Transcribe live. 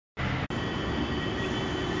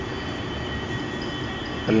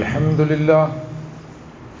الحمد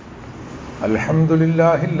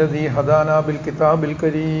لله الذي هدانا بالكتاب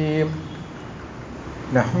الكريم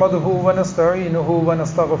نحمده ونستعينه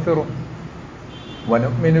ونستغفره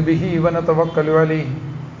ونؤمن به ونتوكل عليه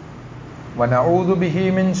ونعوذ به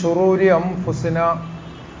من شرور أنفسنا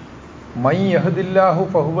من يهد الله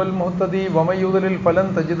فهو المهتدي ومن يضلل فلن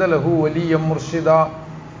تجد له وليا مرشدا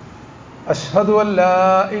أشهد أن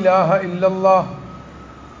لا إله إلا الله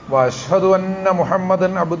وأشهد أن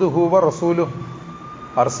محمدا عبده ورسوله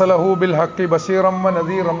أرسله بالحق بشيرا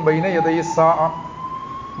ونذيرا بين يدي الساعة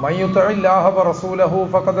من يطع الله ورسوله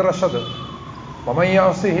فقد رشد ومن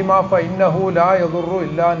يعصهما فإنه لا يضر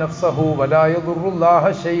إلا نفسه ولا يضر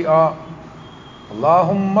الله شيئا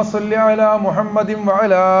اللهم صل على محمد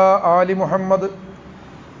وعلى آل محمد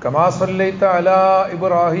كما صليت على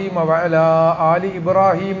إبراهيم وعلى آل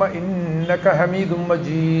إبراهيم إنك حميد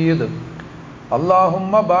مجيد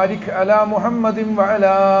اللهم بارك على محمد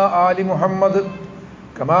وعلى آل محمد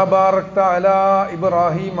كما باركت على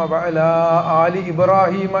إبراهيم وعلى آل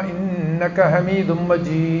إبراهيم إنك حميد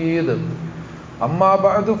مجيد أما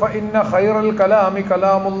بعد فإن خير الكلام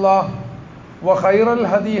كلام الله وخير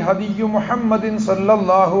الهدي هدي محمد صلى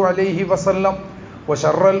الله عليه وسلم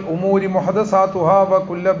وشر الأمور محدثاتها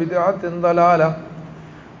وكل بدعة ضلالة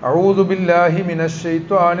أعوذ بالله من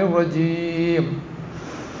الشيطان الرجيم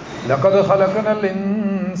لقد خلقنا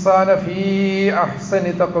الإنسان في أحسن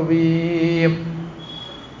تقويم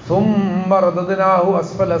ثم رددناه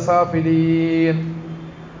أسفل سافلين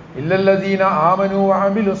إلا الذين آمنوا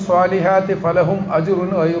وعملوا الصالحات فلهم أجر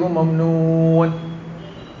غير ممنون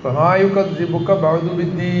فما يكذبك بعد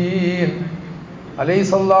بالدين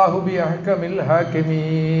أليس الله بأحكم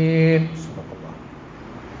الحاكمين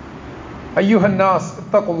أيها الناس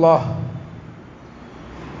اتقوا الله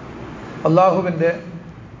അല്ലാഹുവിൻ്റെ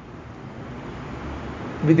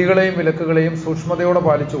വിധികളെയും വിലക്കുകളെയും സൂക്ഷ്മതയോടെ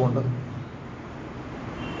പാലിച്ചുകൊണ്ട്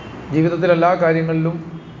ജീവിതത്തിൽ എല്ലാ കാര്യങ്ങളിലും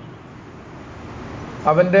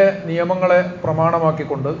അവൻ്റെ നിയമങ്ങളെ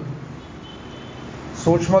പ്രമാണമാക്കിക്കൊണ്ട്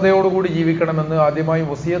സൂക്ഷ്മതയോടുകൂടി ജീവിക്കണമെന്ന് ആദ്യമായി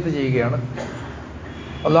വസിയത്ത് ചെയ്യുകയാണ്.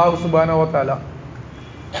 അല്ലാഹു സുബ്ഹാനഹു വ തആല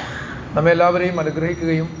നമ്മെല്ലാവരെയും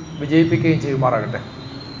അനുഗ്രഹിക്കുകയും വിജയിപ്പിക്കുകയും ചെയ്യുമാറാകട്ടെ.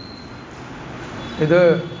 ഇത്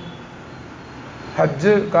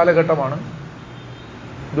ഹജ്ജ് കാലഘട്ടമാണ്,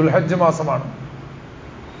 ദുൽഹജ്ജ് മാസമാണ്.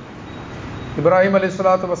 ഇബ്രാഹിം അലൈഹി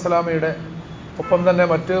സ്വലാത്തു വസ്സലാമയുടെ ഒപ്പം തന്നെ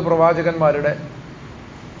മറ്റ് പ്രവാചകന്മാരുടെ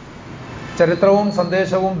ചരിത്രവും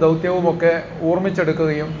സന്ദേശവും ദൗത്യവുമൊക്കെ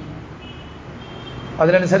ഓർമ്മിച്ചെടുക്കുകയും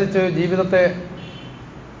അതിനനുസരിച്ച് ജീവിതത്തെ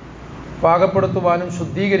പാകപ്പെടുത്തുവാനും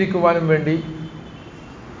ശുദ്ധീകരിക്കുവാനും വേണ്ടി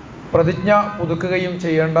പ്രതിജ്ഞ പുതുക്കുകയും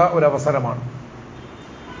ചെയ്യേണ്ട ഒരവസരമാണ്.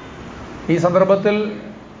 ഈ സന്ദർഭത്തിൽ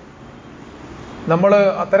നമ്മൾ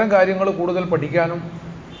അത്തരം കാര്യങ്ങൾ കൂടുതൽ പഠിക്കാനും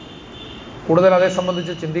കൂടുതൽ അതേ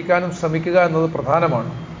സംബന്ധിച്ച് ചിന്തിക്കാനും ശ്രമിക്കുക എന്നത് പ്രധാനമാണ്.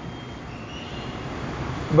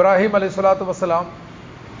 ഇബ്രാഹിം അലൈഹി സ്വലാത്തു വസ്സലാം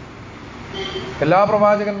എല്ലാ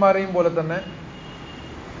പ്രവാചകന്മാരെയും പോലെ തന്നെ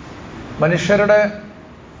മനുഷ്യരുടെ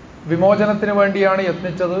വിമോചനത്തിന് വേണ്ടിയാണ്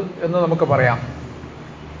യത്നിച്ചത് എന്ന് നമുക്ക് പറയാം.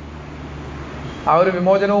 ആ ഒരു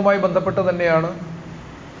വിമോചനവുമായി ബന്ധപ്പെട്ട് തന്നെയാണ്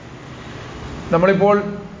നമ്മളിപ്പോൾ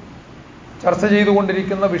ചർച്ച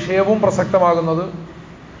ചെയ്തുകൊണ്ടിരിക്കുന്ന വിഷയവും പ്രസക്തമാകുന്നത്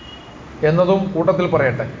എന്നതും കൂട്ടത്തിൽ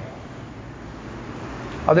പറയട്ടെ.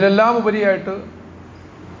 അതിലെല്ലാം ഉപരിയായിട്ട്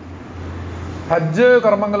ഹജ്ജ്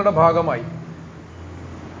കർമ്മങ്ങളുടെ ഭാഗമായി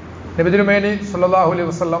നബി തിരുമേനി സല്ലല്ലാഹു അലൈഹി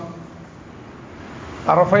വസല്ലം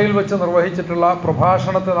അറഫയിൽ വെച്ച് നിർവഹിച്ചിട്ടുള്ള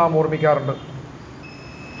പ്രഭാഷണത്തെ നാം ഓർമ്മിക്കാറുണ്ട്.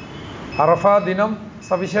 അറഫ ദിനം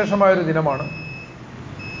സവിശേഷമായൊരു ദിനമാണ്.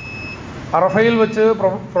 അറഫയിൽ വെച്ച്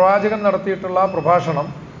പ്രവാചകൻ നടത്തിയിട്ടുള്ള പ്രഭാഷണം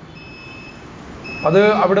അത്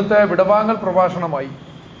അവിടുത്തെ വിടവാങ്ങൽ പ്രഭാഷണമായി,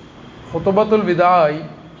 ഖുതുബത്തുൽ വിദായി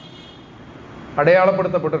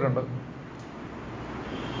അടയാളപ്പെടുത്തപ്പെട്ടിട്ടുണ്ട്.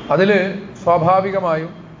 അതിൽ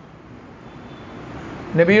സ്വാഭാവികമായും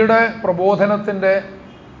നബിയുടെ പ്രബോധനത്തിൻ്റെ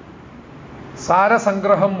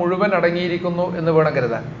സാരസംഗ്രഹം മുഴുവൻ അടങ്ങിയിരിക്കുന്നു എന്ന് വേണം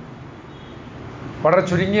കരുതാൻ. വളരെ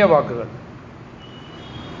ചുരുങ്ങിയ വാക്കുകൾ.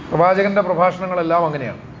 പ്രവാചകന്റെ പ്രഭാഷണങ്ങളെല്ലാം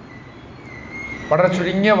അങ്ങനെയാണ്, വളരെ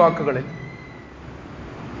ചുരുങ്ങിയ വാക്കുകളിൽ.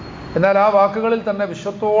 എന്നാൽ ആ വാക്കുകളിൽ തന്നെ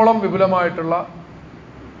വിശ്വത്തോളം വിപുലമായിട്ടുള്ള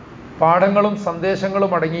പാഠങ്ങളും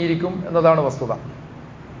സന്ദേശങ്ങളും അടങ്ങിയിരിക്കും എന്നതാണ് വസ്തുത.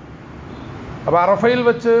 അപ്പോൾ അറഫയിൽ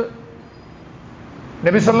വെച്ച്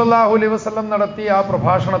നബി സല്ലല്ലാഹു അലൈഹി വസല്ലം നടത്തിയ ആ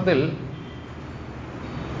പ്രഭാഷണത്തിൽ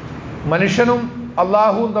മനുഷ്യനും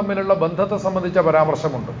അള്ളാഹുവും തമ്മിലുള്ള ബന്ധത്തെ സംബന്ധിച്ച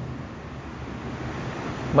പരാമർശമുണ്ട്.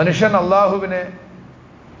 മനുഷ്യൻ അള്ളാഹുവിനെ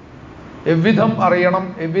എவ்விധം അറിയണം,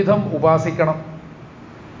 എவ்விധം ഉപാസിക്കണം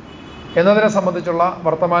എന്നതിനെ സംബന്ധിച്ചുള്ള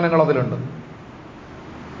വർത്തമാനങ്ങൾ അതിലുണ്ട്.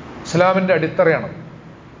 ഇസ്ലാമിൻ്റെ അടിത്തറയാണ്.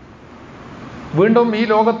 വീണ്ടും ഈ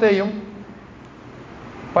ലോകത്തെയും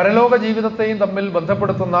പരലോക ജീവിതത്തെയും തമ്മിൽ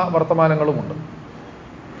ബന്ധപ്പെടുത്തുന്ന വർത്തമാനങ്ങളുമുണ്ട്.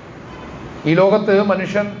 ഈ ലോകത്ത്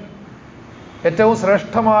മനുഷ്യൻ ഏറ്റവും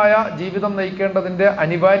ശ്രേഷ്ഠമായ ജീവിതം നയിക്കേണ്ടതിൻ്റെ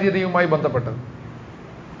അനിവാര്യതയുമായി ബന്ധപ്പെട്ട്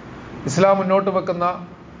ഇസ്ലാം മുന്നോട്ട് വെക്കുന്ന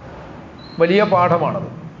വലിയ പാഠമാണത്.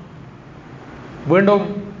 വീണ്ടും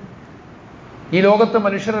ഈ ലോകത്ത്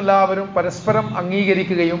മനുഷ്യരെല്ലാവരും പരസ്പരം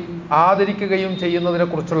അംഗീകരിക്കുകയും ആദരിക്കുകയും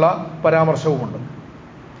ചെയ്യുന്നതിനെക്കുറിച്ചുള്ള പരാമർശവുമുണ്ട്.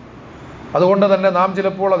 അതുകൊണ്ട് തന്നെ നാം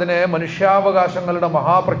ചിലപ്പോൾ അതിനെ മനുഷ്യാവകാശങ്ങളുടെ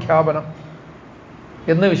മഹാപ്രഖ്യാപനം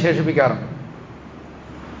എന്ന് വിശേഷിപ്പിക്കാറുണ്ട്.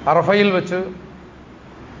 അറഫയിൽ വെച്ച്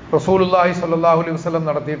റസൂലുള്ളാഹി സ്വല്ലല്ലാഹു അലൈഹി വസല്ലം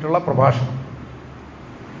നടത്തിയിട്ടുള്ള പ്രഭാഷണം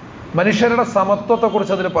മനുഷ്യരുടെ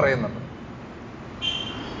സമത്വത്തെക്കുറിച്ച് അതിൽ പറയുന്നുണ്ട്.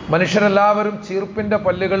 മനുഷ്യരെല്ലാവരും ചീർപ്പിൻ്റെ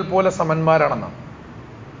പല്ലുകൾ പോലെ സമന്മാരാണെന്നാണ്.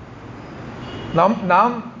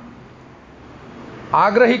 നാം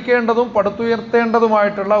ആഗ്രഹിക്കേണ്ടതും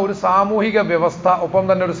പടുത്തുയർത്തേണ്ടതുമായിട്ടുള്ള ഒരു സാമൂഹിക വ്യവസ്ഥ, ഒപ്പം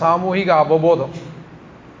തന്നെ ഒരു സാമൂഹിക അവബോധം,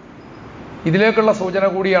 ഇതിലേക്കുള്ള സൂചന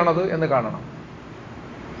കൂടിയാണത് എന്ന് കാണണം.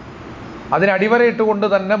 അതിനടിവരയിട്ടുകൊണ്ട്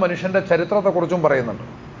തന്നെ മനുഷ്യൻ്റെ ചരിത്രത്തെക്കുറിച്ചും പറയുന്നുണ്ട്.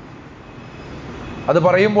 അത്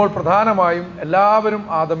പറയുമ്പോൾ പ്രധാനമായും എല്ലാവരും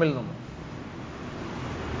ആദമിൽ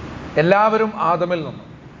നിന്നും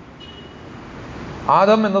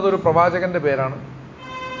ആദം എന്നതൊരു പ്രവാചകന്റെ പേരാണ്.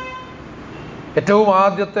 ഏറ്റവും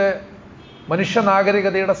ആദ്യത്തെ മനുഷ്യ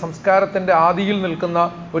നാഗരികതയുടെ സംസ്കാരത്തിൻ്റെ ആദിയിൽ നിൽക്കുന്ന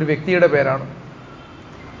ഒരു വ്യക്തിയുടെ പേരാണ്.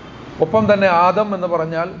 ഒപ്പം തന്നെ ആദം എന്ന്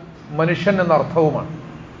പറഞ്ഞാൽ മനുഷ്യൻ എന്ന അർത്ഥവുമാണ്.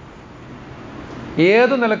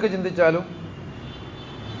 ഏത് നിലക്ക് ചിന്തിച്ചാലും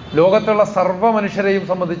ലോകത്തുള്ള സർവ്വ മനുഷ്യരെയും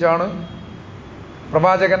സംബന്ധിച്ചാണ്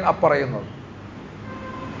പ്രവാചകൻ അപ്പറയുന്നത്.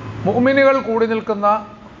 മുഅ്മിനുകൾ കൂടി നിൽക്കുന്ന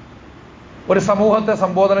ഒരു സമൂഹത്തെ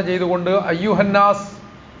സംബോധന ചെയ്തുകൊണ്ട് അയ്യുഹന്നാസ്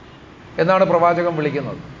എന്നാണ് പ്രവാചകൻ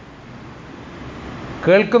വിളിക്കുന്നത്.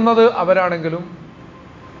 കേൾക്കുന്നത് അവരാണെങ്കിലും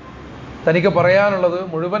തനിക്ക് പറയാനുള്ളത്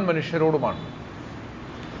മുഴുവൻ മനുഷ്യരോടുമാണ്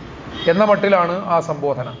എന്ന മട്ടിലാണ് ആ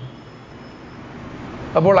സംബോധന.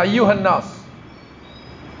 അപ്പോൾ അയ്യുഹന്നാസ്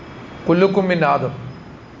കുല്ലുക്കും മിൻ ആദം,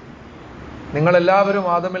 നിങ്ങളെല്ലാവരും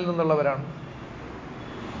ആദമിൽ നിന്നുള്ളവരാണ്.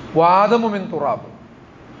 വാദമു മിൻ തുറാബ്,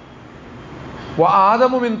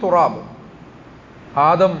 ആദമു മിൻ തുറാബ്,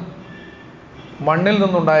 ആദം മണ്ണിൽ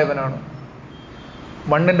നിന്നുണ്ടായവനാണ്,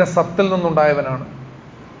 മണ്ണിൻ്റെ സത്തിൽ നിന്നുണ്ടായവനാണ്,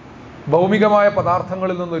 ഭൗമികമായ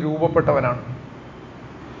പദാർത്ഥങ്ങളിൽ നിന്ന് രൂപപ്പെട്ടവനാണ്.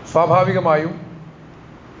 സ്വാഭാവികമായും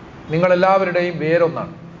നിങ്ങളെല്ലാവരുടെയും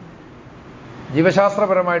വേരൊന്നാണ്.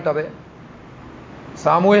 ജീവശാസ്ത്രപരമായിട്ടതെ,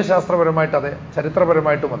 സാമൂഹ്യശാസ്ത്രപരമായിട്ടതെ,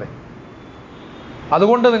 ചരിത്രപരമായിട്ടും അതെ.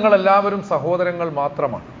 അതുകൊണ്ട് നിങ്ങളെല്ലാവരും സഹോദരങ്ങൾ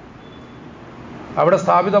മാത്രമാണ്. അവിടെ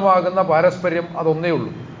സ്ഥാപിതമാകുന്ന പാരസ്പര്യം അതൊന്നേ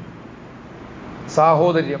ഉള്ളൂ,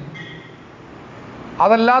 സാഹോദര്യം.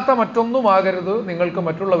 അതല്ലാത്ത മറ്റൊന്നുമാകരുത് നിങ്ങൾക്ക്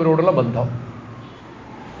മറ്റുള്ളവരോടുള്ള ബന്ധം.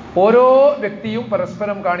 ഓരോ വ്യക്തിയും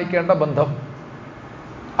പരസ്പരം കാണിക്കേണ്ട ബന്ധം,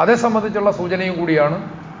 അതേ സംബന്ധിച്ചുള്ള സൂചനയും കൂടിയാണ്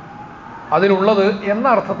അതിലുള്ളത് എന്ന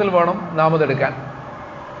അർത്ഥത്തിൽ വേണം നാം അതെടുക്കാൻ.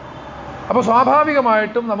 അപ്പോൾ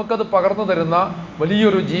സ്വാഭാവികമായിട്ടും നമുക്കത് പകർന്നു തരുന്ന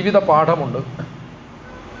വലിയൊരു ജീവിത പാഠമുണ്ട്,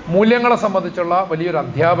 മൂല്യങ്ങളെ സംബന്ധിച്ചുള്ള വലിയൊരു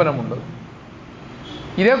അധ്യാപനമുണ്ട്.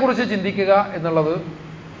 ഇതേക്കുറിച്ച് ചിന്തിക്കുക എന്നുള്ളത്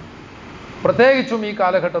പ്രത്യേകിച്ചും ഈ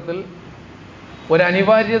കാലഘട്ടത്തിൽ ഒരു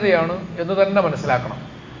അനിവാര്യതയാണ് എന്ന് തന്നെ മനസ്സിലാക്കണം.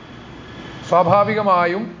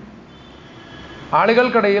 സ്വാഭാവികമായും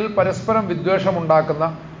ആളുകൾക്കിടയിൽ പരസ്പരം വിദ്വേഷമുണ്ടാക്കുന്ന,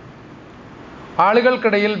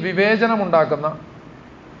 ആളുകൾക്കിടയിൽ വിവേചനമുണ്ടാക്കുന്ന,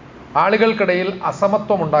 ആളുകൾക്കിടയിൽ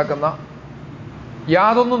അസമത്വമുണ്ടാക്കുന്ന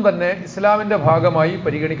യാതൊന്നും തന്നെ ഇസ്ലാമിൻ്റെ ഭാഗമായി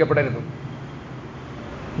പരിഗണിക്കപ്പെടരുത്.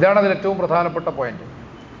 ഇതാണ് അതിൽ ഏറ്റവും പ്രധാനപ്പെട്ട പോയിന്റ്.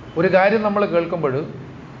 ഒരു കാര്യം നമ്മൾ കേൾക്കുമ്പോൾ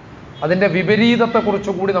അതിൻ്റെ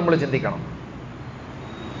വിപരീതത്തെക്കുറിച്ച് കൂടി നമ്മൾ ചിന്തിക്കണം.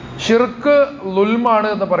 ഷിർക്ക് ലുൽമാണ്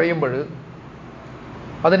എന്ന് പറയുമ്പോൾ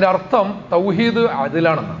അതിൻ്റെ അർത്ഥം തൗഹീദ്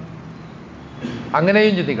അതിലാണെന്നാണ്.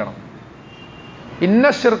 അങ്ങനെയും ചിന്തിക്കണം. ഇന്ന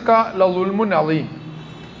ഷിർക്ക ലുൽമുൻ അലീം,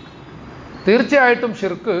 തീർച്ചയായിട്ടും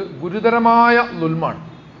ഷിർക്ക് ഗുരുതരമായ ലുൽമാണ്.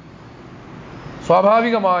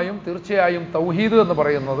 സ്വാഭാവികമായും തീർച്ചയായും തൗഹീദ് എന്ന്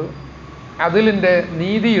പറയുന്നത് അതിലിൻ്റെ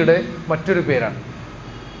നീതിയുടെ മറ്റൊരു പേരാണ്.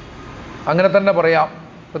 അങ്ങനെ തന്നെ പറയാം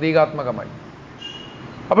പ്രതീകാത്മകമായി.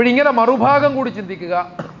 അപ്പോഴിങ്ങനെ മറുഭാഗം കൂടി ചിന്തിക്കുക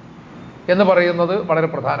എന്ന് പറയുന്നത് വളരെ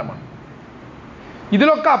പ്രധാനമാണ്.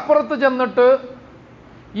 ഇതിലൊക്കെ അപ്പുറത്ത് ചെന്നിട്ട്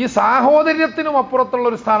ഈ സാഹോദര്യത്തിനും അപ്പുറത്തുള്ള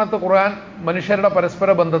ഒരു സ്ഥാനത്ത് ഖുർആൻ മനുഷ്യരുടെ പരസ്പര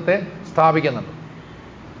ബന്ധത്തെ സ്ഥാപിക്കുന്നുണ്ട്.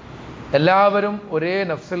 എല്ലാവരും ഒരേ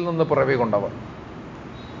നഫ്സിൽ നിന്ന് പിറവി കൊണ്ടവർ,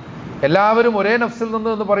 എല്ലാവരും ഒരേ നഫ്സിൽ നിന്ന്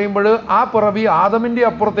എന്ന് പറയുമ്പോൾ ആ പിറവി ആദമിൻ്റെ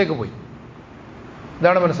അപ്പുറത്തേക്ക് പോയി.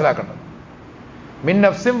 ഇതാണ് മനസ്സിലാക്കേണ്ടത്. മിൻ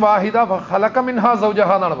നഫ്സിൻ വാഹിദ ഫഖലഖ മിൻഹാ സൗജഹ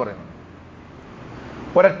എന്നാണ് പറയുന്നത്.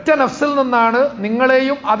 ഒരൊറ്റ നഫ്സിൽ നിന്നാണ്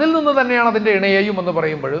നിങ്ങളെയും അതിൽ നിന്ന് തന്നെയാണ് അതിൻ്റെ ഇണയെയും എന്ന്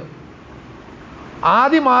പറയുമ്പോൾ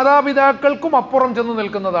ആദി മാതാപിതാക്കൾക്കും അപ്പുറം ചെന്ന്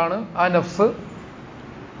നിൽക്കുന്നതാണ് ആ നഫ്സ്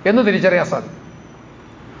എന്ന് തിരിച്ചറിയാൻ സാധിക്കും.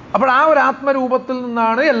 അപ്പോൾ ആ ഒരു ആത്മരൂപത്തിൽ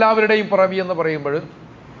നിന്നാണ് എല്ലാവരുടെയും പിറവി എന്ന് പറയുമ്പോൾ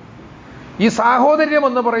ഈ സാഹോദര്യം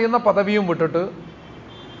എന്ന് പറയുന്ന പദവിയും വിട്ടിട്ട്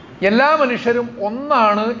എല്ലാ മനുഷ്യരും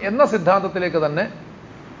ഒന്നാണ് എന്ന സിദ്ധാന്തത്തിലേക്ക് തന്നെ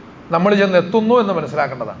നമ്മൾ ചെന്നെത്തുന്നു എന്ന്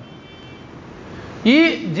മനസ്സിലാക്കേണ്ടതാണ്. ഈ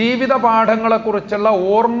ജീവിത പാഠങ്ങളെക്കുറിച്ചുള്ള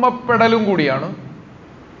ഓർമ്മപ്പെടലും കൂടിയാണ്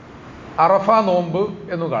അറഫ നോമ്പ്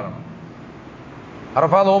എന്ന് കാണണം.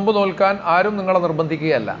 അറഫ നോമ്പ് നോൽക്കാൻ ആരും നിങ്ങളെ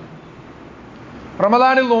നിർബന്ധിക്കുകയല്ല.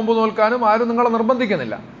 റമദാനിൽ നോമ്പ് നോൽക്കാനും ആരും നിങ്ങളെ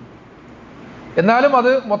നിർബന്ധിക്കുന്നില്ല. എന്നാലും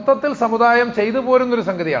അത് മൊത്തത്തിൽ സമുദായം ചെയ്തു പോരുന്നൊരു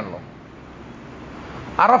സംഗതിയാണല്ലോ.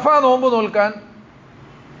 അറഫ നോമ്പ് നോൽക്കാൻ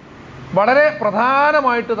വളരെ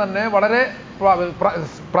പ്രധാനമായിട്ട് തന്നെ വളരെ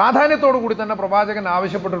പ്രാധാന്യത്തോടു കൂടി തന്നെ പ്രവാചകൻ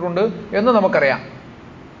ആവശ്യപ്പെട്ടിട്ടുണ്ട് എന്ന് നമുക്കറിയാം.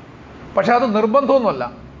 പക്ഷെ അത് നിർബന്ധമൊന്നുമല്ല.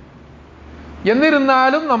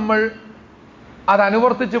 എന്നിരുന്നാലും നമ്മൾ അത്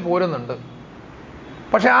അനുവർത്തിച്ച് പോരുന്നുണ്ട്.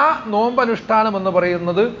 പക്ഷെ ആ നോമ്പനുഷ്ഠാനം എന്ന്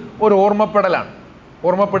പറയുന്നത് ഒരു ഓർമ്മപ്പെടലാണ്,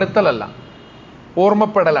 ഓർമ്മപ്പെടുത്തലല്ല,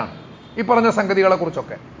 ഓർമ്മപ്പെടലാണ്. ഈ പറഞ്ഞ സംഗതികളെ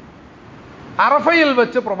കുറിച്ചൊക്കെ അറഫയിൽ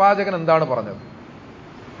വെച്ച് പ്രവാചകൻ എന്താണ് പറഞ്ഞത്?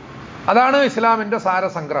 അതാണ് ഇസ്ലാമിൻ്റെ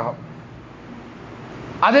സാരസംഗ്രഹം.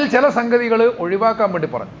 അതിൽ ചില സംഗതികൾ ഒഴിവാക്കാൻ വേണ്ടി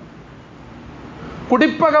പറഞ്ഞു.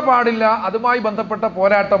 കുടിപ്പക പാടില്ല, അതുമായി ബന്ധപ്പെട്ട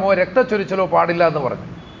പോരാട്ടമോ രക്തച്ചൊരിച്ചിലോ പാടില്ല എന്ന് പറഞ്ഞു.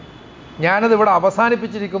 ഞാനത് ഇവിടെ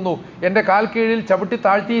അവസാനിപ്പിച്ചിരിക്കുന്നു, എൻ്റെ കാൽ കീഴിൽ ചവിട്ടി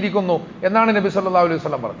താഴ്ത്തിയിരിക്കുന്നു എന്നാണ് നബി സല്ലല്ലാഹു അലൈഹി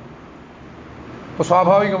വസല്ലം പറഞ്ഞത്. അപ്പോൾ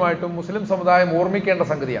സ്വാഭാവികമായിട്ടും മുസ്ലിം സമുദായം ഓർമ്മിക്കേണ്ട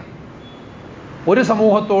സംഗതിയാണ്. ഒരു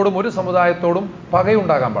സമൂഹത്തോടും ഒരു സമുദായത്തോടും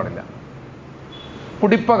പകയുണ്ടാകാൻ പാടില്ല,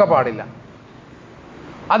 കുടിപ്പക പാടില്ല.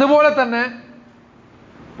 അതുപോലെ തന്നെ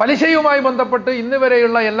പലിശയുമായി ബന്ധപ്പെട്ട് ഇന്ന്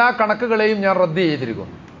വരെയുള്ള എല്ലാ കണക്കുകളെയും ഞാൻ റദ്ദ്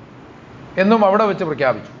ചെയ്തിരിക്കുന്നു എന്നും അവിടെ വെച്ച്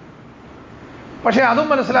പ്രഖ്യാപിച്ചു. പക്ഷേ അതും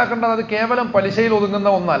മനസ്സിലാക്കേണ്ടത് അത് കേവലം പലിശയിൽ ഒതുങ്ങുന്ന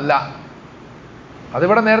ഒന്നല്ല.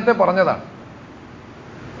 അതിവിടെ നേരത്തെ പറഞ്ഞതാണ്.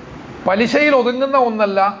 പലിശയിൽ ഒതുങ്ങുന്ന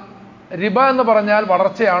ഒന്നല്ല. റിബ എന്ന് പറഞ്ഞാൽ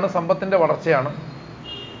വളർച്ചയാണ്, സമ്പത്തിൻ്റെ വളർച്ചയാണ്.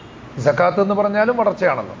 സക്കാത്ത് എന്ന് പറഞ്ഞാലും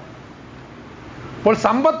വളർച്ചയാണല്ലോ. അപ്പോൾ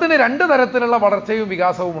സമ്പത്തിന് രണ്ട് തരത്തിലുള്ള വളർച്ചയും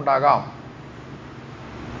വികാസവും ഉണ്ടാകാം.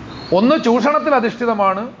 ഒന്ന് ചൂഷണത്തിൽ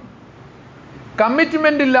അധിഷ്ഠിതമാണ്,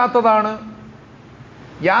 കമ്മിറ്റ്മെൻ്റ് ഇല്ലാത്തതാണ്,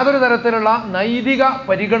 യാതൊരു തരത്തിലുള്ള നൈതിക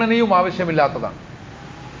പരിഗണനയും ആവശ്യമില്ലാത്തതാണ്.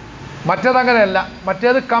 മറ്റേതങ്ങനെയല്ല,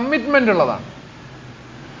 മറ്റേത് കമ്മിറ്റ്മെൻ്റ് ഉള്ളതാണ്.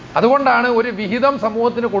 അതുകൊണ്ടാണ് ഒരു വിഹിതം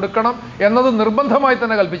സമൂഹത്തിന് കൊടുക്കണം എന്നത് നിർബന്ധമായി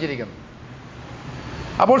തന്നെ കൽപ്പിച്ചിരിക്കുന്നത്.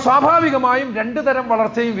 അപ്പോൾ സ്വാഭാവികമായും രണ്ട് തരം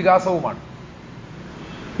വളർച്ചയും വികാസവുമാണ്.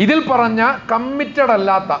 ഇതിൽ പറഞ്ഞ കമ്മിറ്റഡ്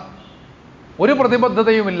അല്ലാത്ത, ഒരു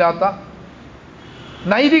പ്രതിബദ്ധതയുമില്ലാത്ത,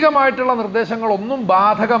 നൈതികമായിട്ടുള്ള നിർദ്ദേശങ്ങളൊന്നും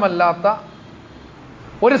ബാധകമല്ലാത്ത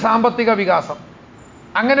ഒരു സാമ്പത്തിക വികാസം,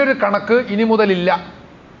 അങ്ങനെ ഒരു കണക്ക് ഇനി മുതലില്ല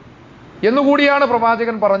എന്നുകൂടിയാണ്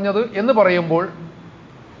പ്രവാചകൻ പറഞ്ഞത് എന്ന് പറയുമ്പോൾ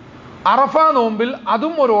അറഫ നോമ്പിൽ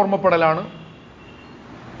അതും ഒരു ഓർമ്മപ്പെടലാണ്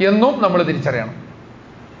എന്നും നമ്മൾ തിരിച്ചറിയണം.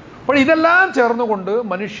 അപ്പോൾ ഇതെല്ലാം ചേർന്നുകൊണ്ട്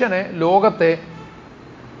മനുഷ്യനെ, ലോകത്തെ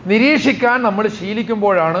നിരീക്ഷിക്കാൻ നമ്മൾ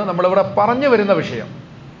ശീലിക്കുമ്പോഴാണ് നമ്മളിവിടെ പറഞ്ഞു വരുന്ന വിഷയം.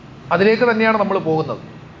 അതിലേക്ക് തന്നെയാണ് നമ്മൾ പോകുന്നത്.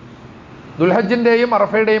 ദുൽഹജ്ജിൻ്റെയും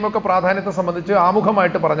അറഫയുടെയും ഒക്കെ പ്രാധാന്യത്തെ സംബന്ധിച്ച്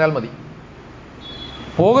ആമുഖമായിട്ട് പറഞ്ഞാൽ മതി.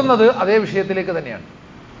 പോകുന്നത് അതേ വിഷയത്തിലേക്ക് തന്നെയാണ്.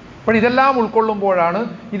 അപ്പോൾ ഇതെല്ലാം ഉൾക്കൊള്ളുമ്പോഴാണ്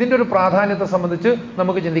ഇതിൻ്റെ ഒരു പ്രാധാന്യത്തെ സംബന്ധിച്ച്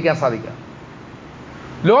നമുക്ക് ചിന്തിക്കാൻ സാധിക്കുക.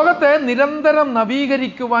 ലോകത്തെ നിരന്തരം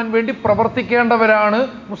നവീകരിക്കുവാൻ വേണ്ടി പ്രവർത്തിക്കേണ്ടവരാണ്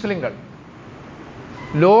മുസ്ലിങ്ങൾ.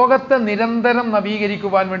 ലോകത്തെ നിരന്തരം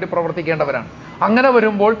നവീകരിക്കുവാൻ വേണ്ടി പ്രവർത്തിക്കേണ്ടവരാണ്. അങ്ങനെ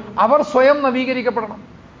വരുമ്പോൾ അവർ സ്വയം നവീകരിക്കപ്പെടണം.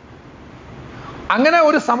 അങ്ങനെ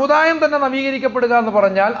ഒരു സമുദായം തന്നെ നവീകരിക്കപ്പെടുക എന്ന്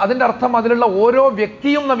പറഞ്ഞാൽ അതിൻ്റെ അർത്ഥം അതിലുള്ള ഓരോ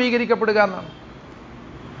വ്യക്തിയും നവീകരിക്കപ്പെടുക എന്നാണ്.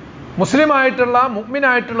 മുസ്ലിമായിട്ടുള്ള,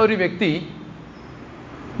 മുഅ്മിനായിട്ടുള്ള ഒരു വ്യക്തി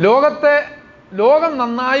ലോകം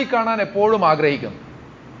നന്നായി കാണാൻ എപ്പോഴും ആഗ്രഹിക്കുന്നു.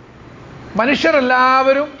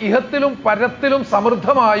 മനുഷ്യരെല്ലാവരും ഇഹത്തിലും പരത്തിലും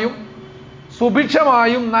സമൃദ്ധമായും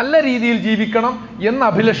സുഭിക്ഷമായും നല്ല രീതിയിൽ ജീവിക്കണം എന്ന്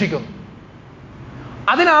അഭിലഷിക്കുന്നു.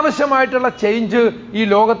 അതിനാവശ്യമായിട്ടുള്ള ചേഞ്ച് ഈ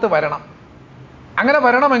ലോകത്ത് വരണം. അങ്ങനെ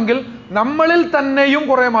വരണമെങ്കിൽ നമ്മളിൽ തന്നെയും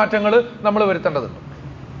കുറേ മാറ്റങ്ങൾ നമ്മൾ വരുത്തേണ്ടതുണ്ട്.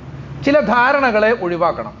 ചില ധാരണകളെ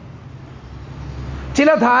ഒഴിവാക്കണം, ചില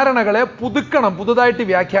ധാരണകളെ പുതുക്കണം, പുതുതായിട്ട്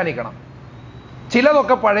വ്യാഖ്യാനിക്കണം.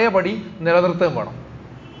 ചിലതൊക്കെ പഴയപടി നിലനിർത്തുകയും വേണം.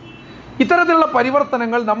 ഇത്തരത്തിലുള്ള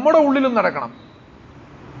പരിവർത്തനങ്ങൾ നമ്മുടെ ഉള്ളിലും നടക്കണം.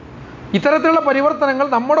 ഇത്തരത്തിലുള്ള പരിവർത്തനങ്ങൾ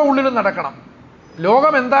നമ്മുടെ ഉള്ളിലും നടക്കണം.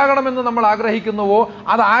 ലോകം എന്താകണമെന്ന് നമ്മൾ ആഗ്രഹിക്കുന്നുവോ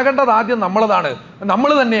അതാകേണ്ടത് ആദ്യം നമ്മളതാണ്,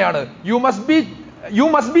 നമ്മൾ തന്നെയാണ്. You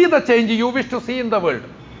must be the change you wish to see in the world.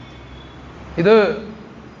 ഇത്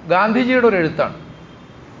ഗാന്ധിജിയുടെ ഒരു എഴുത്താണ്.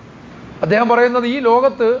 അദ്ദേഹം പറയുന്നത് ഈ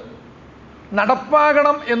ലോകത്ത്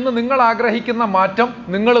നടപ്പാകണം എന്ന് നിങ്ങൾ ആഗ്രഹിക്കുന്ന മാറ്റം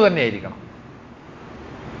നിങ്ങൾ തന്നെയായിരിക്കണം.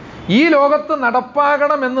 ഈ ലോകത്ത്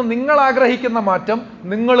നടപ്പാകണമെന്ന് നിങ്ങൾ ആഗ്രഹിക്കുന്ന മാറ്റം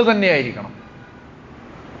നിങ്ങൾ തന്നെയായിരിക്കണം.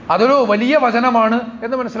 അതൊരു വലിയ വചനമാണ്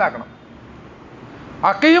എന്ന് മനസ്സിലാക്കണം.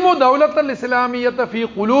 അഖീമു ദൗലത്തൽ ഇസ്ലാമിയ്യത ഫീ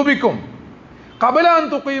ഖുലൂബിക്കും ഖബല അൻ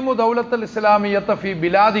തുഖീമു ദൗലത്തൽ ഇസ്ലാമിയ്യത ഫീ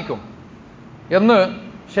ബിലാദിക്കും എന്ന്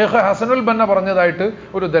ഷെയ്ഖ് ഹസനുൽ ബന്ന പറഞ്ഞതായിട്ട്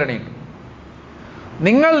ഒരു ഉദ്ധരണിയുണ്ട്.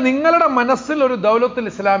 നിങ്ങളുടെ മനസ്സിൽ ഒരു ദൗലത്തുൽ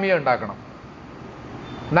ഇസ്ലാമിയ ഉണ്ടാക്കണം.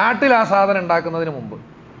 നാട്ടിൽ ആ സാധനം ഉണ്ടാക്കുന്നതിന് മുമ്പ്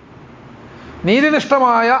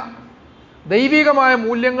നീതിനിഷ്ഠമായ ദൈവികമായ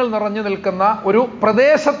മൂല്യങ്ങൾ നിറഞ്ഞു നിൽക്കുന്ന ഒരു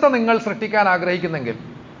പ്രദേശത്തെ നിങ്ങൾ സൃഷ്ടിക്കാൻ ആഗ്രഹിക്കുന്നെങ്കിൽ,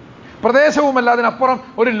 പ്രദേശവുമല്ല അതിനപ്പുറം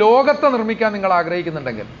ഒരു ലോകത്തെ നിർമ്മിക്കാൻ നിങ്ങൾ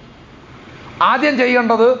ആഗ്രഹിക്കുന്നുണ്ടെങ്കിൽ, ആദ്യം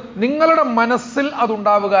ചെയ്യേണ്ടത് നിങ്ങളുടെ മനസ്സിൽ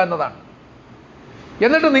അതുണ്ടാവുക എന്നതാണ്.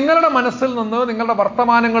 എന്നിട്ട് നിങ്ങളുടെ മനസ്സിൽ നിന്ന്, നിങ്ങളുടെ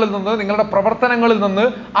വർത്തമാനങ്ങളിൽ നിന്ന്, നിങ്ങളുടെ പ്രവർത്തനങ്ങളിൽ നിന്ന്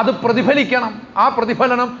അത് പ്രതിഫലിക്കണം. ആ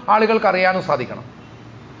പ്രതിഫലനം ആളുകൾക്ക് അറിയാനും സാധിക്കണം.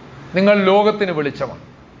 നിങ്ങൾ ലോകത്തിന് വെളിച്ചമാണ്.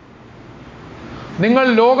 നിങ്ങൾ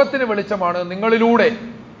ലോകത്തിന് വെളിച്ചമാണ്. നിങ്ങളിലൂടെ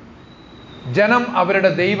ജനം അവരുടെ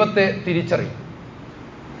ദൈവത്തെ തിരിച്ചറിയും.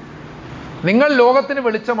 നിങ്ങൾ ലോകത്തിന്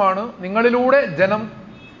വെളിച്ചമാണ്. നിങ്ങളിലൂടെ ജനം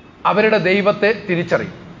അവരുടെ ദൈവത്തെ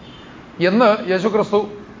തിരിച്ചറിയും എന്ന് യേശുക്രിസ്തു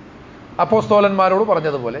അപ്പോസ്തലന്മാരോട്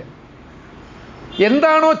പറഞ്ഞതുപോലെ,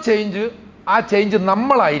 എന്താണോ ചേഞ്ച്, ആ ചേഞ്ച്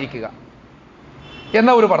നമ്മളായിരിക്കുക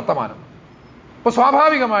എന്ന ഒരു വർത്തമാനം. അപ്പോൾ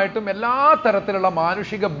സ്വാഭാവികമായിട്ടും എല്ലാ തരത്തിലുള്ള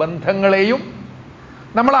മാനുഷിക ബന്ധങ്ങളെയും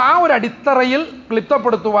നമ്മൾ ആ ഒരു അടിത്തറയിൽ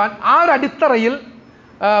ക്ലിപ്തപ്പെടുത്തുവാൻ, ആ ഒരു അടിത്തറയിൽ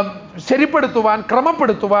ശരിപ്പെടുത്തുവാൻ,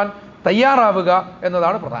 ക്രമപ്പെടുത്തുവാൻ തയ്യാറാവുക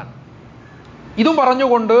എന്നതാണ് പ്രധാനം. ഇതും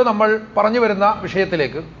പറഞ്ഞുകൊണ്ട് നമ്മൾ പറഞ്ഞു വരുന്ന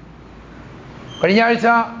വിഷയത്തിലേക്ക്, കഴിഞ്ഞ ആഴ്ച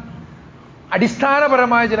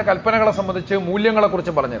അടിസ്ഥാനപരമായ ചില കൽപ്പനകളെ സംബന്ധിച്ച്,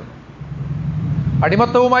 മൂല്യങ്ങളെക്കുറിച്ച് പറഞ്ഞിരുന്നു.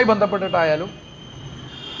 അടിമത്തവുമായി ബന്ധപ്പെട്ടിട്ടായാലും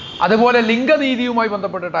അതുപോലെ ലിംഗനീതിയുമായി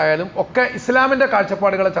ബന്ധപ്പെട്ടിട്ടായാലും ഒക്കെ ഇസ്ലാമിൻ്റെ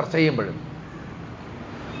കാഴ്ചപ്പാടുകളെ ചർച്ച ചെയ്യുമ്പോഴും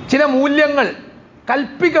ചില മൂല്യങ്ങൾ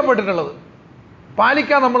കൽപ്പിക്കപ്പെട്ടിട്ടുള്ളത്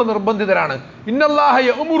പാലിക്കാൻ നമ്മൾ നിർബന്ധിതരാണ്. ഇന്നല്ലാഹ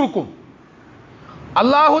യഅ്മുറുക്കും,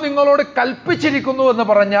 അള്ളാഹു നിങ്ങളോട് കൽപ്പിച്ചിരിക്കുന്നു എന്ന്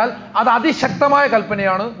പറഞ്ഞാൽ അത് അതിശക്തമായ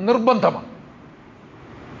കൽപ്പനയാണ്,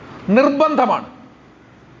 നിർബന്ധമാണ്.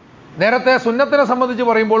 നേരത്തെ സുന്നത്തിനെ സംബന്ധിച്ച്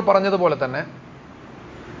പറയുമ്പോൾ പറഞ്ഞതുപോലെ തന്നെ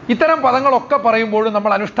ഇത്തരം പദങ്ങളൊക്കെ പറയുമ്പോഴും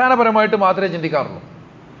നമ്മൾ അനുഷ്ഠാനപരമായിട്ട് മാത്രമേ ചിന്തിക്കാറുള്ളൂ.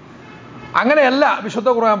 അങ്ങനെയല്ല വിശുദ്ധ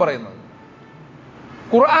ഖുർആൻ പറയുന്നത്.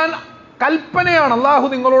 ഖുർആൻ കൽപ്പനയാണ്. അള്ളാഹു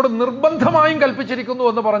നിങ്ങളോട് നിർബന്ധമായും കൽപ്പിച്ചിരിക്കുന്നു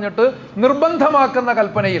എന്ന് പറഞ്ഞിട്ട് നിർബന്ധമാക്കുന്ന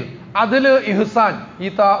കൽപ്പനയിൽ അതില് ഇഹ്സാൻ,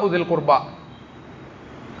 ഈതാഉദിൽ ഖുർബ,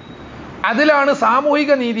 അതിലാണ്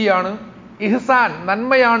സാമൂഹിക നീതിയാണ്, ഇഹ്സാൻ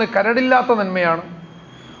നന്മയാണ്, കരടില്ലാത്ത നന്മയാണ്.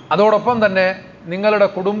 അതോടൊപ്പം തന്നെ നിങ്ങളുടെ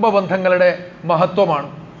കുടുംബ ബന്ധങ്ങളുടെ മഹത്വമാണ്.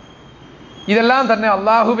 ഇതെല്ലാം തന്നെ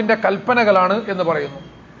അള്ളാഹുവിൻ്റെ കൽപ്പനകളാണ് എന്ന് പറയുന്നു.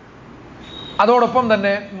 അതോടൊപ്പം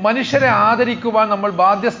തന്നെ മനുഷ്യരെ ആദരിക്കുവാൻ നമ്മൾ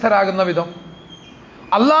ബാധ്യസ്ഥരാകുന്ന വിധം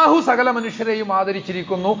അള്ളാഹു സകല മനുഷ്യരെയും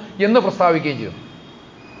ആദരിച്ചിരിക്കുന്നു എന്ന് പ്രസ്താവിക്കുകയും ചെയ്തു.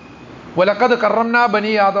 വലഖദ് കറംനാ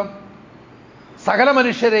ബനി ആദം, സകല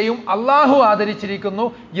മനുഷ്യരെയും അള്ളാഹു ആദരിച്ചിരിക്കുന്നു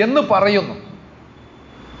എന്ന് പറയുന്നു.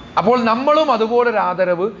 അപ്പോൾ നമ്മളും അതുപോലൊരു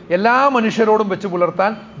ആദരവ് എല്ലാ മനുഷ്യരോടും വെച്ച്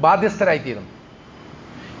പുലർത്താൻ ബാധ്യസ്ഥരായിത്തീരുന്നു.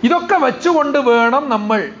 ഇതൊക്കെ വെച്ചുകൊണ്ട് വേണം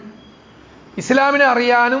നമ്മൾ ഇസ്ലാമിനെ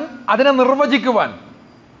അറിയാനും അതിനെ നിർവചിക്കുവാനും,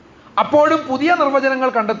 അപ്പോഴും പുതിയ നിർവചനങ്ങൾ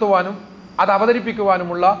കണ്ടെത്തുവാനും അത്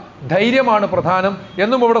അവതരിപ്പിക്കുവാനുമുള്ള ധൈര്യമാണ് പ്രധാനം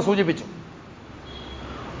എന്നും ഇവിടെ സൂചിപ്പിച്ചു.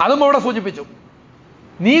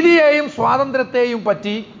 നീതിയെയും സ്വാതന്ത്ര്യത്തെയും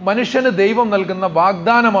പറ്റി മനുഷ്യന് ദൈവം നൽകുന്ന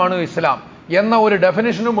വാഗ്ദാനമാണ് ഇസ്ലാം എന്ന ഒരു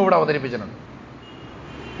ഡെഫിനിഷനും ഇവിടെ അവതരിപ്പിച്ചിട്ടുണ്ട്.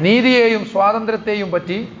 നീതിയെയും സ്വാതന്ത്ര്യത്തെയും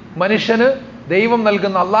പറ്റി മനുഷ്യന് ദൈവം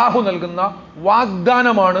നൽകുന്ന, അള്ളാഹു നൽകുന്ന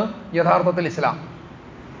വാഗ്ദാനമാണ് യഥാർത്ഥത്തിൽ ഇസ്ലാം.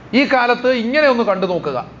 ഈ കാലത്ത് ഇങ്ങനെ ഒന്ന് കണ്ടു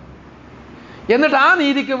നോക്കുക, എന്നിട്ട് ആ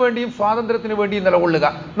നീതിക്ക് വേണ്ടിയും സ്വാതന്ത്ര്യത്തിന് വേണ്ടിയും നിലകൊള്ളുക.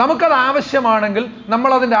 നമുക്കത് ആവശ്യമാണെങ്കിൽ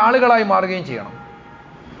നമ്മൾ അതിൻ്റെ ആളുകളായി മാറുകയും ചെയ്യണം.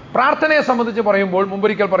 പ്രാർത്ഥനയെ സംബന്ധിച്ച് പറയുമ്പോൾ,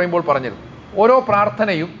 മുമ്പൊരിക്കൽ പറയുമ്പോൾ പറഞ്ഞിരുന്നു, ഓരോ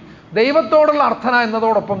പ്രാർത്ഥനയും ദൈവത്തോടുള്ള അർത്ഥന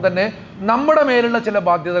എന്നതോടൊപ്പം തന്നെ നമ്മുടെ മേലുള്ള ചില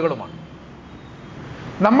ബാധ്യതകളുമാണ്.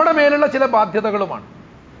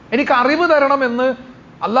 എനിക്ക് അറിവ് തരണമെന്ന്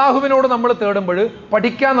അള്ളാഹുവിനോട് നമ്മൾ തേടുമ്പോൾ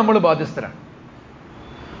പഠിക്കാൻ നമ്മൾ ബാധ്യസ്ഥരാണ്.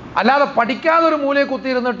 അല്ലാതെ പഠിക്കാതെ ഒരു മൂലയെ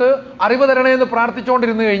കുത്തിയിരുന്നിട്ട് അറിവ് തരണേ എന്ന്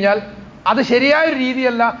പ്രാർത്ഥിച്ചുകൊണ്ടിരുന്നു കഴിഞ്ഞാൽ അത് ശരിയായൊരു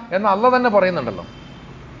രീതിയല്ല എന്ന് അള്ള തന്നെ പറയുന്നുണ്ടല്ലോ.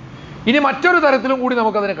 ഇനി മറ്റൊരു തരത്തിലും കൂടി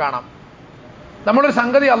നമുക്കതിന് കാണാം. നമ്മളൊരു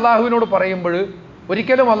സംഗതി അള്ളാഹുവിനോട് പറയുമ്പോൾ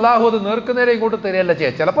ഒരിക്കലും അള്ളാഹു അത് നേർക്കുനേരെ ഇങ്ങോട്ട് തരികയല്ല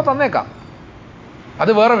ചെയ്യുക. ചിലപ്പോൾ തന്നേക്കാം,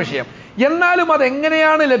 അത് വേറെ വിഷയം. എന്നാലും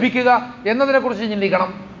അതെങ്ങനെയാണ് ലഭിക്കുക എന്നതിനെക്കുറിച്ച് ചിന്തിക്കണം.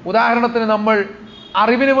 ഉദാഹരണത്തിന് നമ്മൾ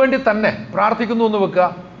അറിവിന് വേണ്ടി തന്നെ പ്രാർത്ഥിക്കുന്നു എന്ന് വെക്കുക.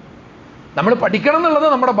 നമ്മൾ പഠിക്കണം എന്നുള്ളത്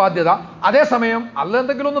നമ്മുടെ ബാധ്യത. അതേസമയം അള്ള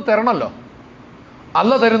എന്തെങ്കിലും ഒന്ന് തരണമല്ലോ.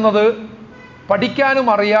 അള്ള തരുന്നത് പഠിക്കാനും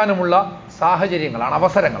അറിയാനുമുള്ള സാഹചര്യങ്ങളാണ്,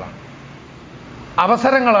 അവസരങ്ങളാണ്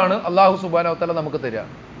അള്ളാഹു സുബ്ഹാനഹു വ തആല നമുക്ക് തരിക.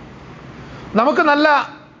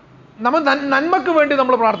 നമ്മൾ നന്മക്ക് വേണ്ടി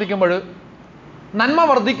നമ്മൾ പ്രാർത്ഥിക്കുമ്പോൾ നന്മ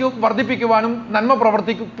വർദ്ധിപ്പിക്കുവാനും നന്മ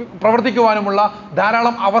പ്രവർത്തിക്കുവാനുമുള്ള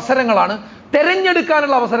ധാരാളം അവസരങ്ങളാണ്,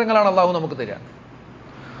 തിരഞ്ഞെടുക്കാനുള്ള അവസരങ്ങളാണ് അള്ളാഹു നമുക്ക് തരിക.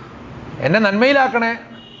 എന്നെ നന്മയിലാക്കണേ,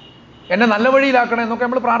 എന്നെ നല്ല വഴിയിലാക്കണേ എന്നൊക്കെ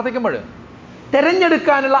നമ്മൾ പ്രാർത്ഥിക്കുമ്പോൾ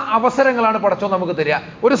തിരഞ്ഞെടുക്കാനുള്ള അവസരങ്ങളാണ് പടച്ചോൻ നമുക്ക് തരിക.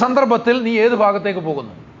 ഒരു സന്ദർഭത്തിൽ നീ ഏത് ഭാഗത്തേക്ക്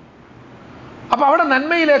പോകുന്നു, അപ്പോൾ അവിടെ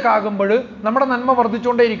നന്മയിലേക്കാകുമ്പോൾ നമ്മുടെ നന്മ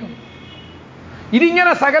വർദ്ധിച്ചുകൊണ്ടേയിരിക്കും.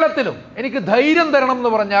 ഇതിങ്ങനെ സകലത്തിലും എനിക്ക് ധൈര്യം തരണം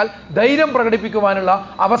എന്ന് പറഞ്ഞാൽ ധൈര്യം പ്രകടിപ്പിക്കുവാനുള്ള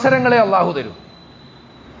അവസരങ്ങളെ അള്ളാഹു തരും.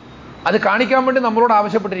 അത് കാണിക്കാൻ വേണ്ടി നമ്മളോട്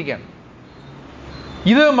ആവശ്യപ്പെട്ടിരിക്കുകയാണ്.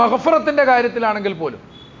 ഇത് മഗ്ഫിറത്തിന്റെ കാര്യത്തിലാണെങ്കിൽ പോലും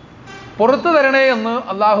പുറത്തു തരണേ എന്ന്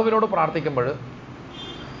അള്ളാഹുവിനോട് പ്രാർത്ഥിക്കുമ്പോൾ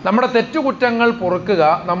നമ്മുടെ തെറ്റുകുറ്റങ്ങൾ പൊറുക്കുക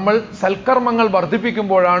നമ്മൾ സൽക്കർമ്മങ്ങൾ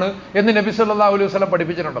വർദ്ധിപ്പിക്കുമ്പോഴാണ് എന്ന് നബി സല്ലല്ലാഹു അലൈഹി വസല്ലം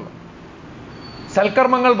പഠിപ്പിച്ചിട്ടുണ്ടല്ലോ.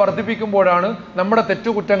 സൽക്കർമ്മങ്ങൾ വർദ്ധിപ്പിക്കുമ്പോഴാണ് നമ്മുടെ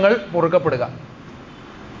തെറ്റുകുറ്റങ്ങൾ പൊറുക്കപ്പെടുക.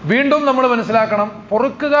 വീണ്ടും നമ്മൾ മനസ്സിലാക്കണം,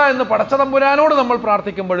 പൊറുക്കുക എന്ന് പടച്ചതമ്പുരാനോട് നമ്മൾ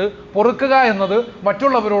പ്രാർത്ഥിക്കുമ്പോൾ പൊറുക്കുക എന്നത്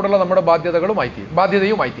മറ്റുള്ളവരോടുള്ള നമ്മുടെ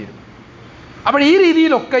ബാധ്യതയുമായി തീരും. അപ്പോൾ ഈ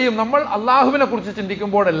രീതിയിലൊക്കെയും നമ്മൾ അള്ളാഹുവിനെ കുറിച്ച്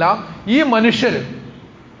ചിന്തിക്കുമ്പോഴെല്ലാം ഈ മനുഷ്യർ,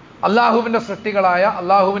 അള്ളാഹുവിൻ്റെ സൃഷ്ടികളായ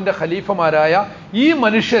അള്ളാഹുവിൻ്റെ ഖലീഫമാരായ ഈ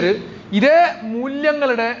മനുഷ്യർ ഇതേ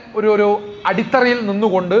മൂല്യങ്ങളുടെ ഒരു അടിത്തറയിൽ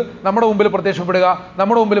നിന്നുകൊണ്ട് നമ്മുടെ മുമ്പിൽ പ്രത്യക്ഷപ്പെടുക,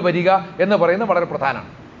 നമ്മുടെ മുമ്പിൽ വരിക എന്ന് പറയുന്നത് വളരെ പ്രധാനമാണ്.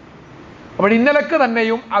 അപ്പോൾ ഇന്നലക്ക്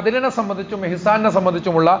തന്നെയും അതിനെ സംബന്ധിച്ചും ഇഹ്സാനിനെ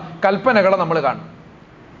സംബന്ധിച്ചുമുള്ള കൽപ്പനകളെ നമ്മൾ കാണും.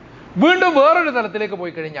 വീണ്ടും വേറൊരു തലത്തിലേക്ക്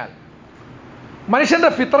പോയി കഴിഞ്ഞാൽ മനുഷ്യന്റെ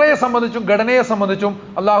ഫിത്രയെ സംബന്ധിച്ചും ഘടനയെ സംബന്ധിച്ചും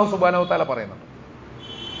അല്ലാഹു സുബ്ഹാനഹു വതആല പറയുന്നുണ്ട്.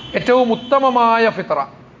 ഏറ്റവും ഉത്തമമായ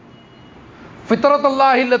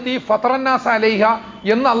ഫിത്രത്തുല്ലാഹില്ലത്തി ഫതറന്നാസ അലൈഹ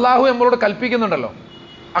എന്ന് അല്ലാഹു നമ്മളോട് കൽപ്പിക്കുന്നുണ്ടല്ലോ.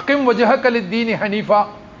 അഖിം വജ്ഹക ലിദ്ദീനി ഹനീഫ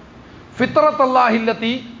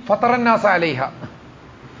ഫിത്രത്തുല്ലാഹില്ലത്തി ഫതറന്നാസ അലൈഹ.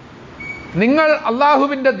 നിങ്ങൾ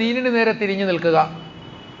അള്ളാഹുവിൻ്റെ ദീനിന് നേരെ തിരിഞ്ഞു നിൽക്കുക.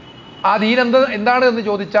 ആ ദീൻ എന്താണ് എന്ന്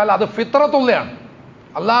ചോദിച്ചാൽ അത് ഫിത്രത്തുള്ളയാണ്,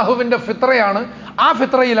 അള്ളാഹുവിൻ്റെ ഫിത്രയാണ്. ആ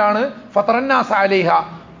ഫിത്രയിലാണ് ഫതറന്നാസ അലൈഹ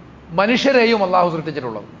മനുഷ്യരെയും അള്ളാഹു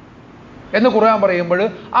സൃഷ്ടിച്ചിട്ടുള്ളത് എന്ന് ഖുർആൻ പറയുമ്പോൾ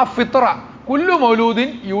ആ ഫിത്ര കുല്ലു മൗലൂദിൻ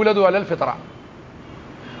യൂലദു അലൽ ഫിത്ര,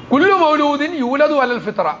 കുല്ലു മൗലൂദിൻ യൂലദു അലൽ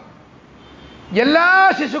ഫിത്ര. എല്ലാ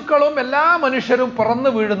ശിശുക്കളും എല്ലാ മനുഷ്യരും പിറന്നു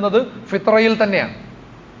വീഴുന്നത് ഫിത്രയിൽ തന്നെയാണ്.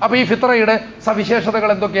 അപ്പൊ ഈ ഫിത്രയുടെ സവിശേഷതകൾ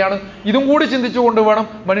എന്തൊക്കെയാണ്? ഇതും കൂടി ചിന്തിച്ചുകൊണ്ട് വേണം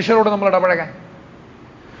മനുഷ്യരോട് നമ്മൾ ഇടപഴകാൻ.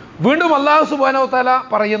 വീണ്ടും അല്ലാഹു സുബ്ഹാനഹു വതആല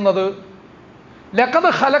പറയുന്നത്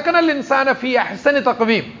ലഖദ് ഖലഖനൽ ഇൻസാന ഫീ അഹ്സനി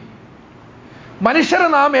തഖ്വീം. മനുഷ്യരെ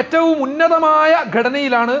നാം ഏറ്റവും ഉന്നതമായ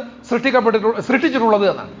ഘടനയിലാണ് സൃഷ്ടിച്ചിട്ടുള്ളത്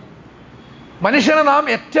എന്നാണ്. മനുഷ്യനെ നാം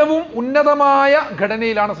ഏറ്റവും ഉന്നതമായ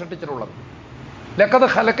ഘടനയിലാണ് സൃഷ്ടിച്ചിട്ടുള്ളത്. ലഖദ്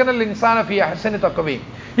ഖലഖനൽ ഇൻസാന ഫീ അഹ്സനി തഖ്വീം.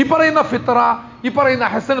 ഈ പറയുന്ന ഫിത്ര, ഈ പറയുന്ന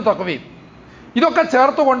അഹ്സനു തഖ്വീം, ഇതൊക്കെ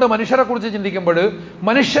ചേർത്തുകൊണ്ട് മനുഷ്യരെ കുറിച്ച് ചിന്തിക്കുമ്പോൾ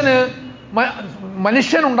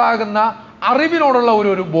മനുഷ്യനുണ്ടാകുന്ന അറിവിനോടുള്ള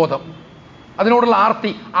ഒരു ബോധം, അതിനോടുള്ള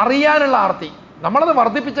ആർത്തി, അറിയാനുള്ള ആർത്തി, നമ്മളത്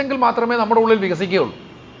വർദ്ധിപ്പിച്ചെങ്കിൽ മാത്രമേ നമ്മുടെ ഉള്ളിൽ വികസിക്കുകയുള്ളൂ.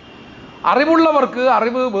 അറിവുള്ളവർക്ക്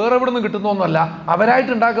അറിവ് വേറെ എവിടെ നിന്ന് കിട്ടുന്നൊന്നുമല്ല,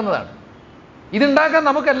 അവരായിട്ട് ഉണ്ടാക്കുന്നതാണ്. ഇതുണ്ടാക്കാൻ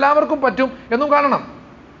നമുക്ക് എല്ലാവർക്കും പറ്റും എന്നും കാണണം.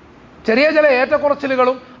 ചെറിയ ചില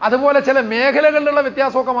ഏറ്റക്കുറച്ചിലുകളും അതുപോലെ ചില മേഖലകളിലുള്ള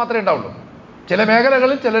വ്യത്യാസമൊക്കെ മാത്രമേ ഉണ്ടാവുള്ളൂ. ചില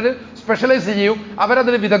മേഖലകളിൽ ചിലർ സ്പെഷ്യലൈസ് ചെയ്യും,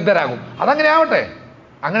 അവരതിൽ വിദഗ്ധരാകും. അതങ്ങനെ ആവട്ടെ,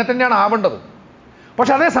 അങ്ങനെ തന്നെയാണ് ആവേണ്ടത്.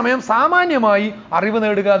 പക്ഷെ അതേസമയം സാമാന്യമായി അറിവ്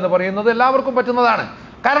നേടുക എന്ന് പറയുന്നത് എല്ലാവർക്കും പറ്റുന്നതാണ്.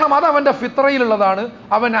 കാരണം അത് അവൻ്റെ ഫിത്രയിലുള്ളതാണ്,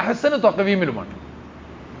 അവൻ അഹ്സനു തഖ്വീമിലുമാണ്.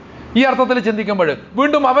 ഈ അർത്ഥത്തിൽ ചിന്തിക്കുമ്പോൾ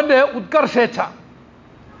വീണ്ടും അവൻ്റെ ഉത്കർഷേച്ഛ,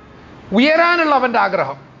 ഉയരാനുള്ള അവൻ്റെ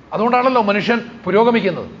ആഗ്രഹം, അതുകൊണ്ടാണല്ലോ മനുഷ്യൻ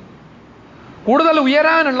പുരോഗമിക്കുന്നത്. കൂടുതൽ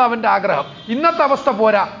ഉയരാനുള്ള അവൻ്റെ ആഗ്രഹം, ഇന്നത്തെ അവസ്ഥ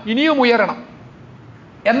പോരാ ഇനിയും ഉയരണം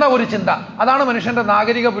എന്ന ഒരു ചിന്ത, അതാണ് മനുഷ്യന്റെ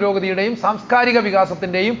നാഗരിക പുരോഗതിയുടെയും സാംസ്കാരിക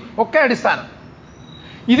വികാസത്തിൻ്റെയും ഒക്കെ അടിസ്ഥാനം.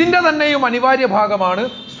 ഇതിൻ്റെ തന്നെയും അനിവാര്യ ഭാഗമാണ്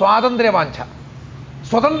സ്വാതന്ത്ര്യവാഞ്ച,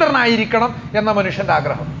 സ്വതന്ത്രനായിരിക്കണം എന്ന മനുഷ്യന്റെ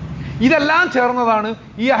ആഗ്രഹം. ഇതെല്ലാം ചേർന്നതാണ്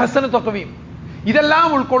ഈ അഹ്സനു തഖ്വീം. ഇതെല്ലാം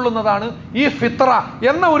ഉൾക്കൊള്ളുന്നതാണ് ഈ ഫിത്ര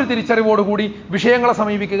എന്ന ഒരു തിരിച്ചറിവോടുകൂടി വിഷയങ്ങളെ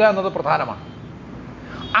സമീപിക്കുക എന്നത് പ്രധാനമാണ്.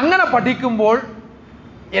 അങ്ങനെ പഠിക്കുമ്പോൾ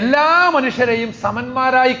എല്ലാ മനുഷ്യരെയും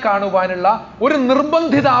സമന്മാരായി കാണുവാനുള്ള ഒരു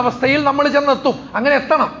നിർബന്ധിത അവസ്ഥയിൽ നമ്മൾ ചെന്നെത്തും. അങ്ങനെ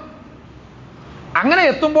എത്തണം. അങ്ങനെ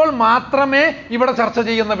എത്തുമ്പോൾ മാത്രമേ ഇവിടെ ചർച്ച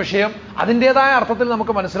ചെയ്യുന്ന വിഷയം അതിൻ്റെതായ അർത്ഥത്തിൽ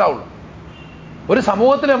നമുക്ക് മനസ്സിലാവുള്ളൂ. ഒരു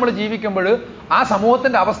സമൂഹത്തിൽ നമ്മൾ ജീവിക്കുമ്പോൾ ആ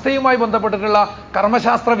സമൂഹത്തിൻ്റെ അവസ്ഥയുമായി ബന്ധപ്പെട്ടിട്ടുള്ള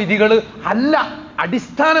കർമ്മശാസ്ത്ര വിധികൾ അല്ല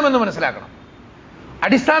അടിസ്ഥാനമെന്ന് മനസ്സിലാക്കണം.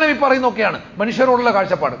 അടിസ്ഥാനം ഈ പറയുന്നൊക്കെയാണ് മനുഷ്യരോടുള്ള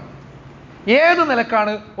കാഴ്ചപ്പാട്. ഏത്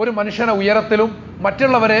നിലക്കാണ് ഒരു മനുഷ്യനെ ഉയരത്തിലും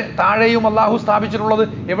മറ്റുള്ളവരെ താഴെയും അള്ളാഹു സ്ഥാപിച്ചിട്ടുള്ളത്?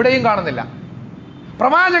 എവിടെയും കാണുന്നില്ല.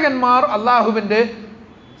 പ്രവാചകന്മാർ അള്ളാഹുവിൻ്റെ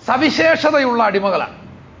സവിശേഷതയുള്ള അടിമകളാണ്,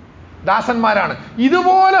 ദാസന്മാരാണ്.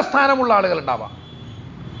 ഇതുപോലെ സ്ഥാനമുള്ള ആളുകൾ ഉണ്ടാവാം.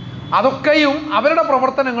 അതൊക്കെയും അവരുടെ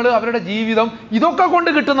പ്രവർത്തനങ്ങൾ, അവരുടെ ജീവിതം, ഇതൊക്കെ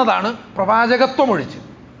കൊണ്ട് കിട്ടുന്നതാണ് പ്രവാചകത്വം ഒഴിച്ച്.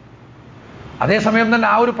 അതേസമയം തന്നെ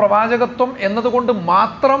ആ ഒരു പ്രവാചകത്വം എന്നതുകൊണ്ട്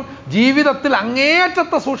മാത്രം ജീവിതത്തിൽ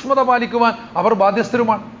അങ്ങേയറ്റത്തെ സൂക്ഷ്മത പാലിക്കുവാൻ അവർ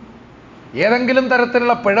ബാധ്യസ്ഥരുമാണ്. ഏതെങ്കിലും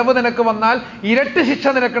തരത്തിലുള്ള പിഴവ് നിനക്ക് വന്നാൽ ഇരട്ടി ശിക്ഷ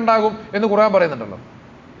നിനക്കുണ്ടാകും എന്ന് ഖുർആൻ പറയുന്നുണ്ടല്ലോ.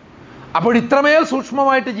 അപ്പോൾ ഇത്രമേൽ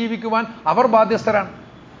സൂക്ഷ്മമായിട്ട് ജീവിക്കുവാൻ അവർ ബാധ്യസ്ഥരാണ്.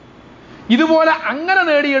 ഇതുപോലെ അങ്ങനെ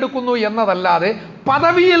നേടിയെടുക്കുന്നു എന്നതല്ലാതെ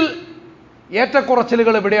പദവിയിൽ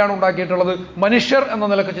ഏറ്റക്കുറച്ചിലുകൾ എവിടെയാണ് ഉണ്ടാക്കിയിട്ടുള്ളത്? മനുഷ്യർ എന്ന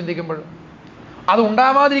നിലക്ക് ചിന്തിക്കുമ്പോൾ അത്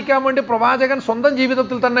ഉണ്ടാവാതിരിക്കാൻ വേണ്ടി പ്രവാചകൻ സ്വന്തം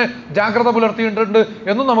ജീവിതത്തിൽ തന്നെ ജാഗ്രത പുലർത്തിയിട്ടുണ്ട്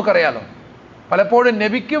എന്നും നമുക്കറിയാലോ. പലപ്പോഴും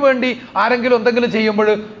നബിക്ക് വേണ്ടി ആരെങ്കിലും എന്തെങ്കിലും ചെയ്യുമ്പോൾ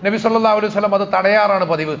നബി സല്ലല്ലാഹു അലൈഹി വസല്ലം അത് തടയാറാണ്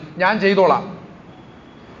പതിവ്. ഞാൻ ചെയ്തോളാം,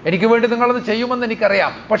 എനിക്ക് വേണ്ടി നിങ്ങളത് ചെയ്യുമെന്ന്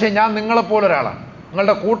എനിക്കറിയാം, പക്ഷേ ഞാൻ നിങ്ങളെപ്പോലൊരാളാണ്,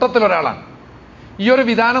 നിങ്ങളുടെ കൂട്ടത്തിലൊരാളാണ്. ഈ ഒരു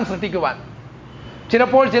വിധാനം സൃഷ്ടിക്കുവാൻ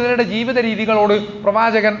ചിലപ്പോൾ ചിലരുടെ ജീവിത രീതികളോട്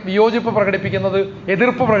പ്രവാചകൻ വിയോജിപ്പ് പ്രകടിപ്പിക്കുന്നത്,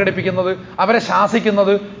 എതിർപ്പ് പ്രകടിപ്പിക്കുന്നത്, അവരെ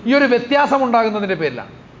ശാസിക്കുന്നത് ഈ ഒരു വ്യത്യാസം ഉണ്ടാകുന്നതിൻ്റെ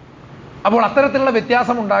പേരിലാണ്. അപ്പോൾ അത്തരത്തിലുള്ള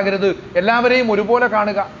വ്യത്യാസം ഉണ്ടാകരുത്, എല്ലാവരെയും ഒരുപോലെ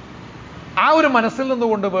കാണുക. ആ ഒരു മനസ്സിൽ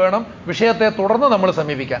നിന്നുകൊണ്ട് വേണം വിഷയത്തെ തുടർന്ന് നമ്മൾ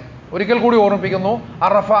സമീപിക്കാൻ. ഒരിക്കൽ കൂടി ഓർമ്മിപ്പിക്കുന്നു,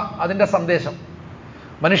 അറഫ അതിൻ്റെ സന്ദേശം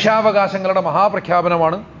മനുഷ്യാവകാശങ്ങളുടെ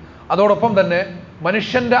മഹാപ്രഖ്യാപനമാണ്. അതോടൊപ്പം തന്നെ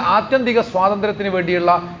മനുഷ്യന്റെ ആത്യന്തിക സ്വാതന്ത്ര്യത്തിന്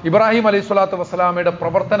വേണ്ടിയുള്ള ഇബ്രാഹിം അലൈഹി സ്വലാത്തു വസ്സലാമയുടെ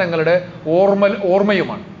പ്രവർത്തനങ്ങളുടെ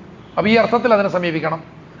ഓർമ്മയുമാണ്. അപ്പോൾ ഈ അർത്ഥത്തിൽ അതിനെ സമീപിക്കണം,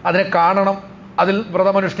 അതിനെ കാണണം, അതിൽ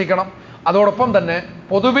വ്രതമനുഷ്ഠിക്കണം. അതോടൊപ്പം തന്നെ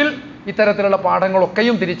പൊതുവിൽ ഇത്തരത്തിലുള്ള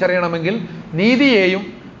പാഠങ്ങളൊക്കെയും തിരിച്ചറിയണമെങ്കിൽ നീതിയെയും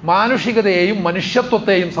മാനുഷികതയെയും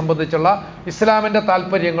മനുഷ്യത്വത്തെയും സംബന്ധിച്ചുള്ള ഇസ്ലാമിൻ്റെ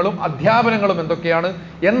താല്പര്യങ്ങളും അധ്യാപനങ്ങളും എന്തൊക്കെയാണ്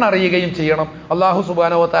എന്നറിയുകയും ചെയ്യണം. അല്ലാഹു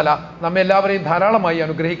സുബ്ഹാനഹു വ തആല നമ്മെല്ലാവരെയും ധാരാളമായി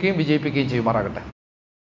അനുഗ്രഹിക്കുകയും വിജയിപ്പിക്കുകയും ചെയ്യുമാറാകട്ടെ.